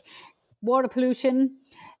traffic, water pollution,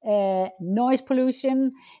 noise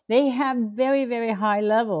pollution. They have very, very high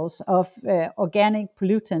levels of organic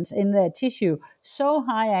pollutants in their tissue, so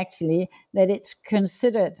high actually that it's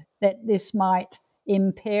considered that this might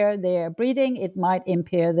impair their breeding, it might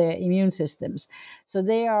impair their immune systems. So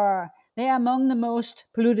they are among the most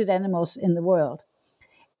polluted animals in the world.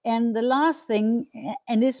 And the last thing,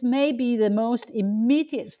 and this may be the most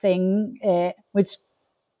immediate thing, which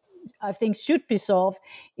I think should be solved,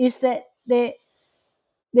 is that the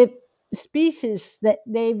species that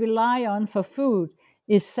they rely on for food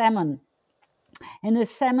is salmon. And the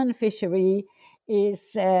salmon fishery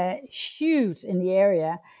is huge in the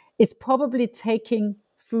area. It's probably taking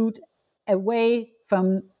food away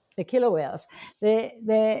from the killer whales.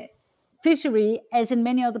 The fishery, as in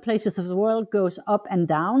many other places of the world, goes up and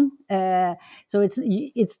down. So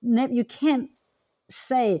you can't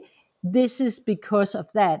say this is because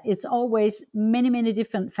of that. It's always many, many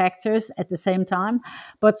different factors at the same time.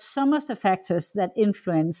 But some of the factors that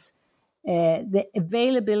influence the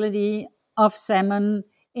availability of salmon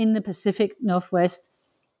in the Pacific Northwest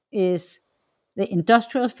is the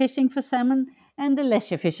industrial fishing for salmon and the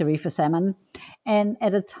leisure fishery for salmon. And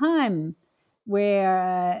at a time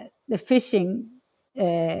where the fishing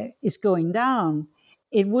is going down,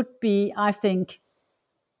 it would be, I think,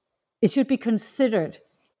 it should be considered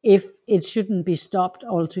if it shouldn't be stopped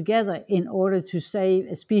altogether in order to save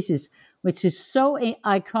a species which is so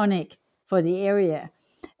iconic for the area.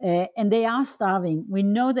 And they are starving. We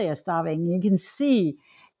know they are starving. You can see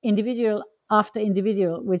individual after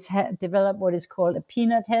individual which have developed what is called a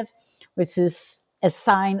peanut head, which is a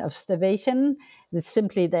sign of starvation. It's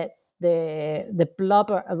simply that the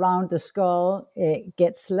blubber around the skull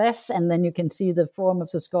gets less, and then you can see the form of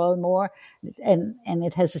the skull more, and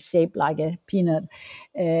it has a shape like a peanut.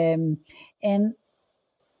 And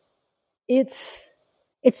it's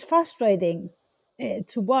frustrating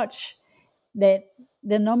to watch that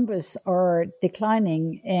the numbers are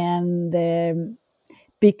declining, and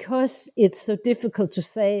because it's so difficult to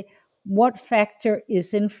say what factor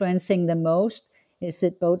is influencing the most. Is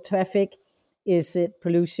it boat traffic? Is it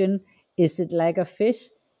pollution? Is it lack of fish?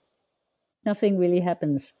 Nothing really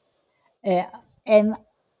happens. And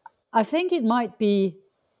I think it might be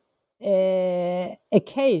a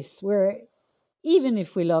case where even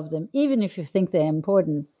if we love them, even if you think they're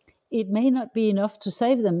important, it may not be enough to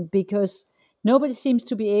save them because nobody seems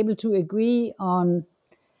to be able to agree on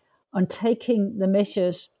taking the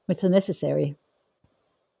measures which are necessary.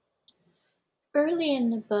 Early in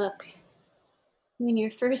the book, when you're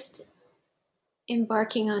first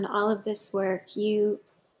embarking on all of this work, you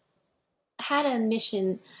had a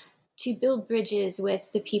mission to build bridges with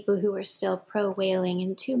the people who were still pro-whaling,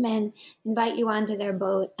 and two men invite you onto their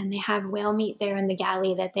boat, and they have whale meat there in the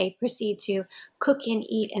galley that they proceed to cook and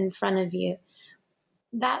eat in front of you.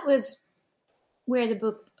 That was where the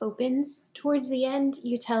book opens. Towards the end,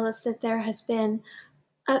 you tell us that there has been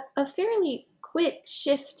a fairly quick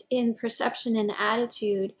shift in perception and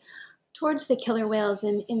attitude towards the killer whales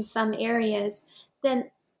in some areas, then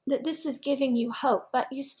that this is giving you hope, but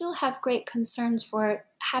you still have great concerns for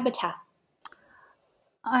habitat.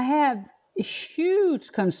 I have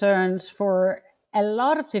huge concerns for a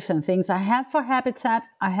lot of different things. I have for habitat,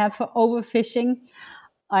 I have for overfishing,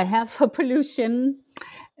 I have for pollution,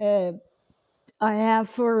 I have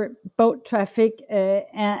for boat traffic.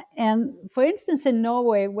 And for instance, in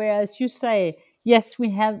Norway, where, as you say, yes, we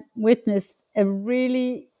have witnessed a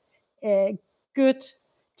really good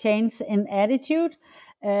change in attitude.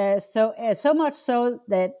 So much so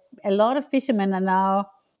that a lot of fishermen are now,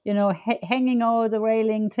 hanging over the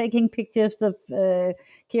railing, taking pictures of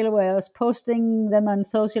killer whales, posting them on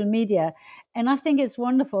social media. And I think it's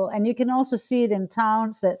wonderful. And you can also see it in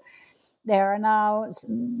towns that there are now,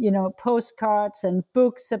 postcards and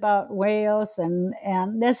books about whales, and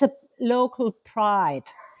there's a local pride.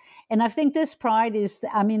 And I think this pride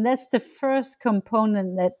that's the first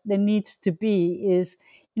component that there needs to be, is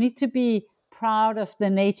you need to be proud of the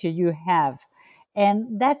nature you have.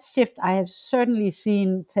 And that shift I have certainly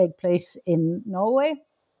seen take place in Norway.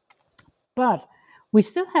 But we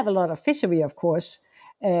still have a lot of fishery, of course.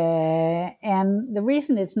 And the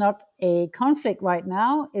reason it's not a conflict right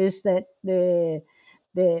now is that the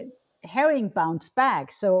herring bounced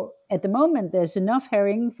back. So at the moment, there's enough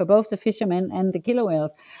herring for both the fishermen and the killer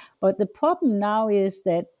whales. But the problem now is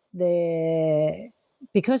that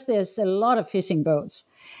because there's a lot of fishing boats,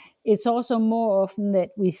 it's also more often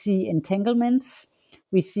that we see entanglements,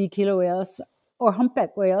 we see killer whales or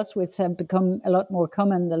humpback whales, which have become a lot more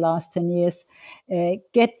common the last 10 years,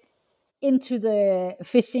 get into the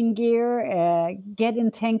fishing gear, get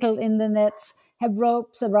entangled in the nets, have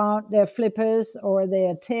ropes around their flippers or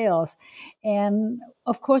their tails. And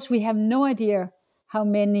of course, we have no idea how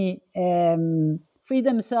many free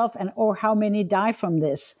themselves or how many die from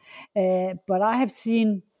this. But I have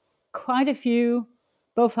seen quite a few,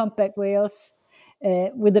 both humpback whales,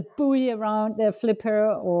 with a buoy around their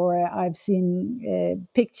flipper, or I've seen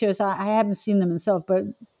pictures. I haven't seen them myself, but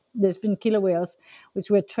there's been killer whales which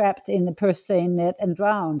were trapped in the purse seine net and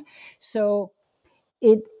drowned. So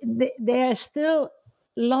there are still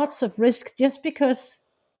lots of risk just because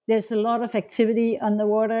there's a lot of activity on the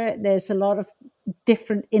water. There's a lot of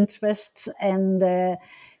different interests, and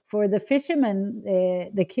for the fishermen,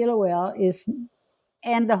 the killer whale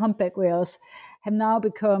and the humpback whales have now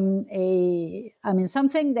become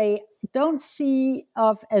something they don't see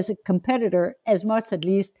of as a competitor as much, at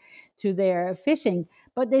least, to their fishing,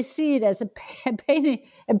 but they see it as a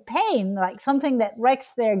pain, like something that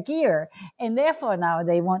wrecks their gear, and therefore now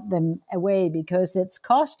they want them away because it's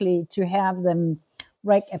costly to have them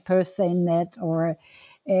wreck a purse seine net or.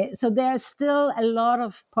 So there's still a lot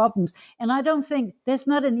of problems, and I don't think there's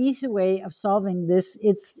not an easy way of solving this.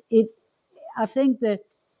 I think the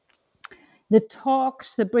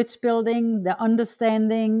talks, the bridge building, the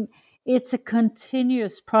understanding, it's a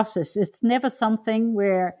continuous process. It's never something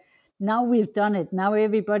where now we've done it, now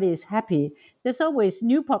everybody is happy. There's always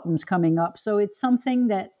new problems coming up. So it's something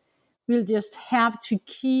that we'll just have to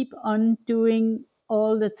keep on doing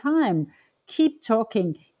all the time. Keep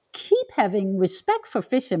talking, keep having respect for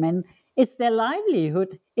fishermen. It's their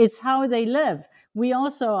livelihood. It's how they live.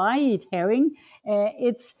 I eat herring.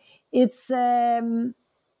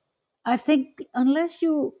 I think unless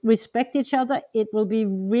you respect each other, it will be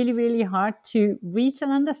really, really hard to reach an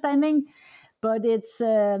understanding. But it's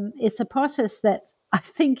a process that I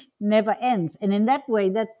think never ends. And in that way,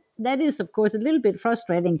 that is, of course, a little bit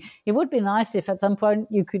frustrating. It would be nice if at some point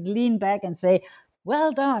you could lean back and say,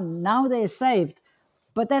 well done, now they're saved.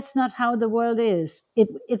 But that's not how the world is.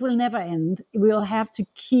 It will never end. We'll have to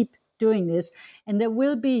keep doing this. And there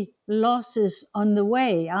will be losses on the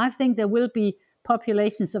way. I think there will be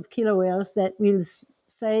populations of killer whales that will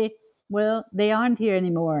say, well, they aren't here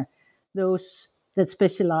anymore, those that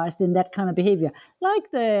specialized in that kind of behavior.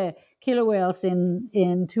 Like the killer whales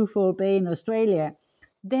in Twofold Bay in Australia,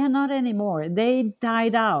 they're not anymore. They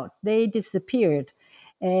died out. They disappeared.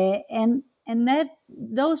 And that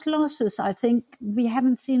those losses, I think we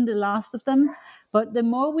haven't seen the last of them. But the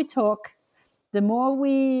more we talk, the more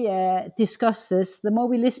we discuss this, the more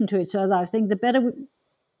we listen to each other, I think the better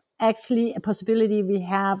actually a possibility we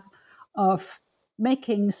have of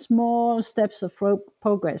making small steps of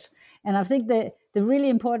progress. And I think the really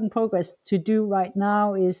important progress to do right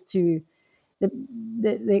now is to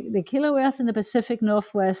the killer whales in the Pacific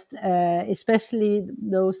Northwest, especially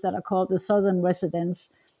those that are called the southern residents,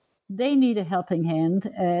 they need a helping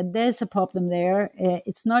hand. There's a problem there.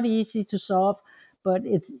 It's not easy to solve, but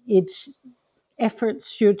its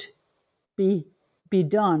efforts should be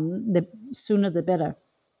done. The sooner the better.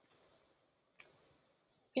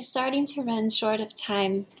 We're starting to run short of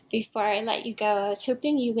time. Before I let you go, I was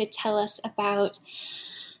hoping you would tell us about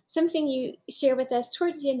something you share with us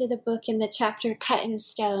towards the end of the book in the chapter Cut in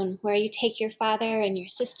Stone, where you take your father and your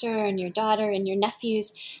sister and your daughter and your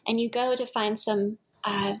nephews, and you go to find some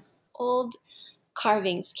old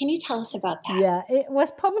carvings. Can you tell us about that? Yeah, it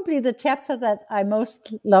was probably the chapter that I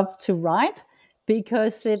most loved to write,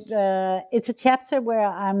 because it's a chapter where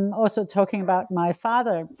I'm also talking about my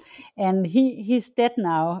father, and he's dead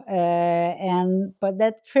now. But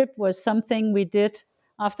that trip was something we did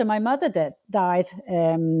after my mother died,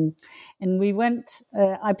 and we went.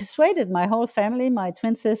 I persuaded my whole family, my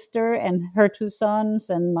twin sister and her two sons,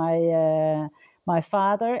 and my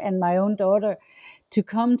father and my own daughter, to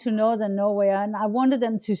come to northern Norway, and I wanted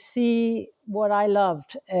them to see what I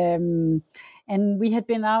loved. And we had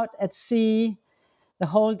been out at sea the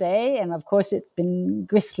whole day, and of course it'd been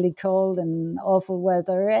grizzly cold and awful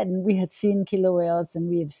weather, and we had seen killer whales and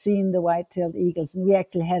we have seen the white-tailed eagles, and we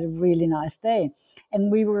actually had a really nice day.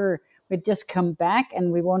 And we'd just come back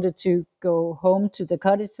and we wanted to go home to the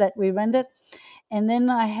cottage that we rented. And then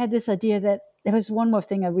I had this idea that there was one more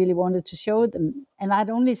thing I really wanted to show them, and I'd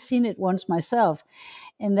only seen it once myself,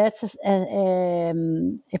 and that's a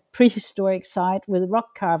prehistoric site with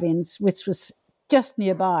rock carvings, which was just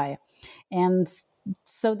nearby. And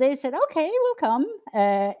so they said, okay, we'll come.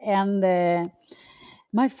 And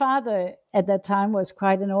my father at that time was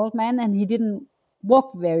quite an old man, and he didn't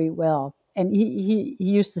walk very well. And he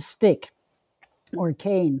used a stick or a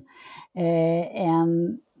cane.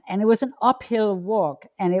 And it was an uphill walk,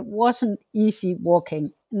 and it wasn't easy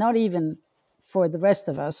walking, not even for the rest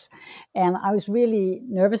of us. And I was really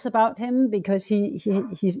nervous about him because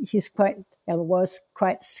he's was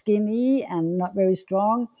quite skinny and not very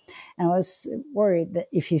strong, and I was worried that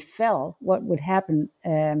if he fell, what would happen.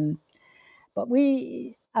 But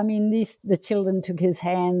the children took his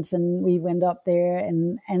hands, and we went up there,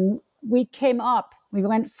 and we came up. We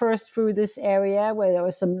went first through this area where there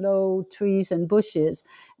were some low trees and bushes,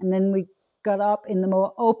 and then we got up in the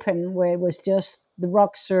more open where it was just the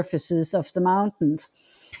rock surfaces of the mountains.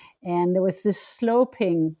 And there was this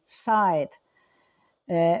sloping side,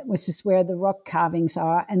 which is where the rock carvings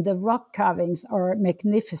are. And the rock carvings are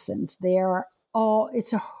magnificent.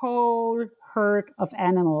 It's a whole herd of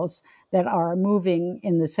animals that are moving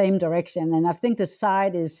in the same direction. And I think the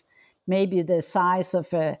side is maybe the size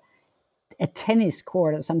of a a tennis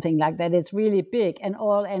court or something like that. It's really big, and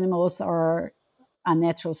all animals are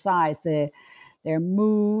natural size. There are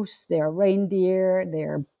moose, there are reindeer,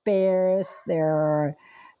 there are bears, there are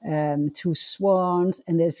 2 swans,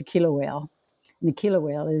 and there's a killer whale. And the killer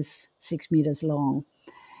whale is 6 meters long.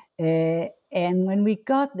 And when we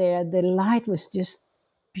got there, the light was just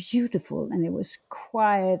beautiful, and it was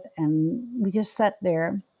quiet, and we just sat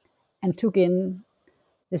there and took in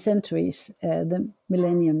the centuries, the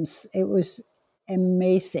millenniums. It was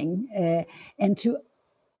amazing. And to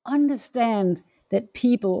understand that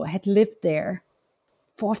people had lived there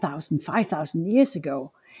 4,000, 5,000 years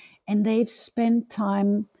ago, and they've spent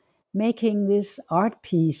time making this art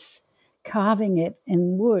piece, carving it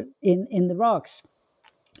in wood, in the rocks.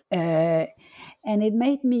 And it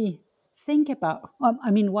made me think about,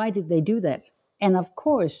 why did they do that? And of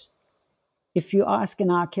course, if you ask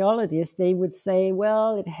an archaeologist, they would say,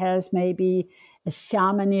 well, it has maybe a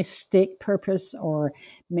shamanistic purpose, or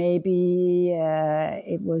maybe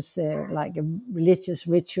it was like a religious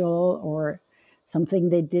ritual, or something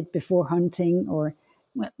they did before hunting, or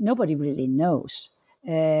nobody really knows.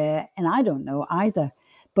 And I don't know either.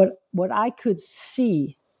 But what I could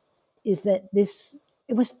see is that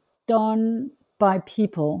it was done by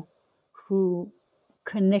people who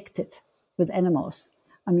connected with animals.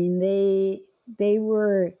 I mean, they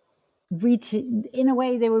were reaching, in a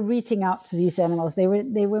way, they were reaching out to these animals. They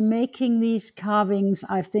were making these carvings,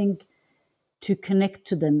 I think, to connect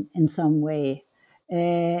to them in some way.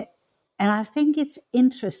 And I think it's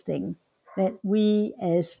interesting that we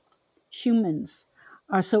as humans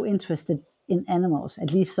are so interested in animals,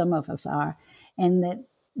 at least some of us are, and that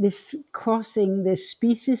this crossing the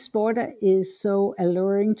species border is so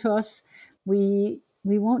alluring to us. We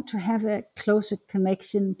want to have a closer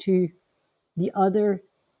connection to the other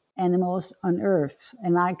animals on Earth,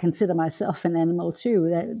 and I consider myself an animal too.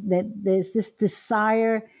 That there's this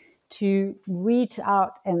desire to reach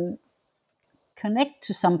out and connect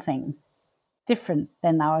to something different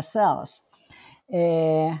than ourselves.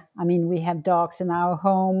 We have dogs in our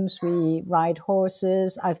homes, we ride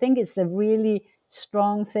horses. I think it's a really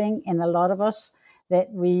strong thing in a lot of us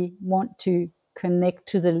that we want to connect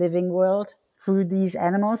to the living world through these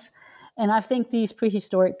animals. And I think these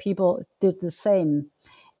prehistoric people did the same.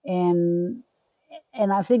 And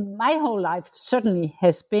I think my whole life certainly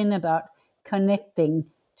has been about connecting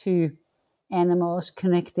to animals,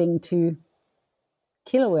 connecting to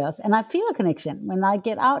killer whales. And I feel a connection when I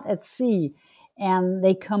get out at sea and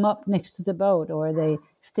they come up next to the boat, or they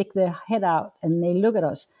stick their head out and they look at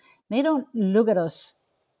us. They don't look at us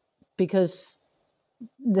because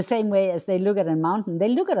the same way as they look at a mountain. They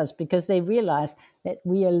look at us because they realize that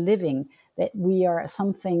we are living, that we are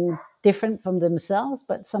something different from themselves,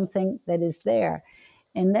 but something that is there.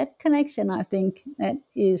 And that connection, I think, that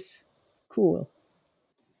is cool.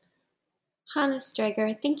 Hanne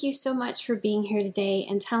Streger, thank you so much for being here today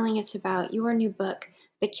and telling us about your new book,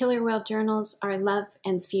 The Killer Whale Journals, Our Love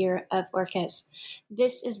and Fear of Orcas.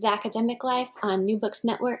 This is The Academic Life on New Books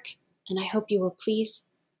Network, and I hope you will please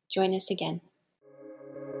join us again.